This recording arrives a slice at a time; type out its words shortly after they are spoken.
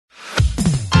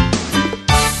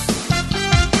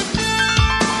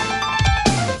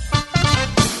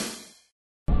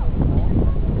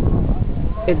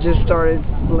It just started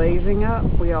blazing up.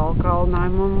 We all called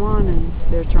 911 and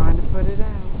they're trying to put it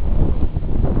out.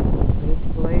 But it's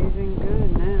blazing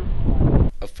good now.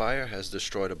 A fire has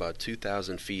destroyed about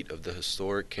 2,000 feet of the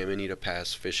historic Caminada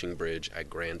Pass fishing bridge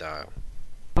at Grand Isle.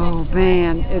 Oh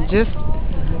man,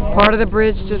 part of the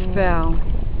bridge just fell.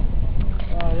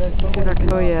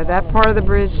 Oh yeah, that part of the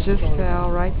bridge just fell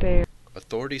right there.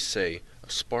 Authorities say a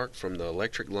spark from the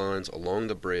electric lines along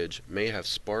the bridge may have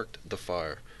sparked the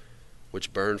fire,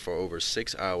 which burned for over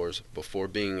 6 hours before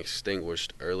being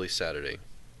extinguished early Saturday.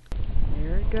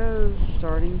 There it goes,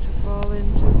 starting to fall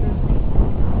into the...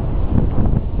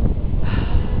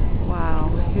 Wow,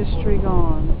 history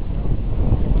gone.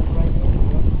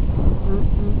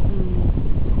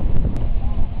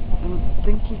 I don't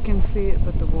think you can see it,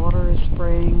 but the water is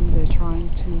spraying. They're trying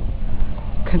to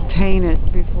contain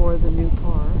it before the new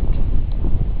part.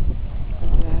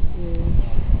 That is...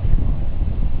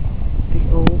 The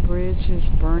old bridge is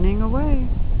burning away.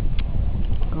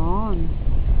 Gone.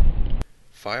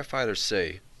 Firefighters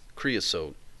say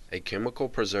creosote, a chemical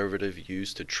preservative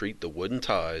used to treat the wooden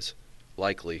ties,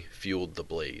 likely fueled the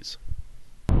blaze.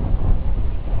 This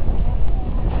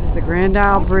is the Grand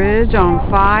Isle Bridge on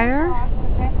fire.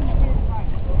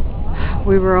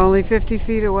 We were only 50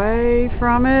 feet away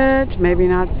from it, maybe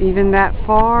not even that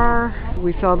far.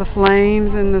 We saw the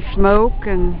flames and the smoke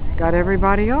and got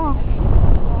everybody off.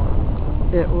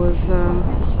 It was,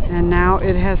 and now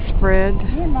it has spread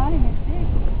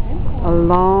a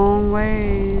long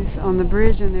ways on the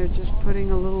bridge, and they're just putting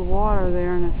a little water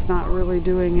there, and it's not really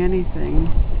doing anything.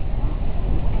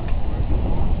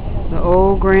 The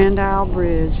old Grand Isle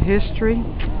Bridge, history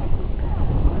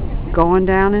going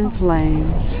down in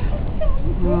flames.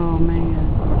 Oh man.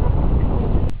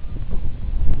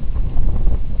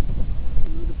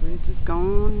 The bridge is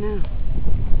gone now.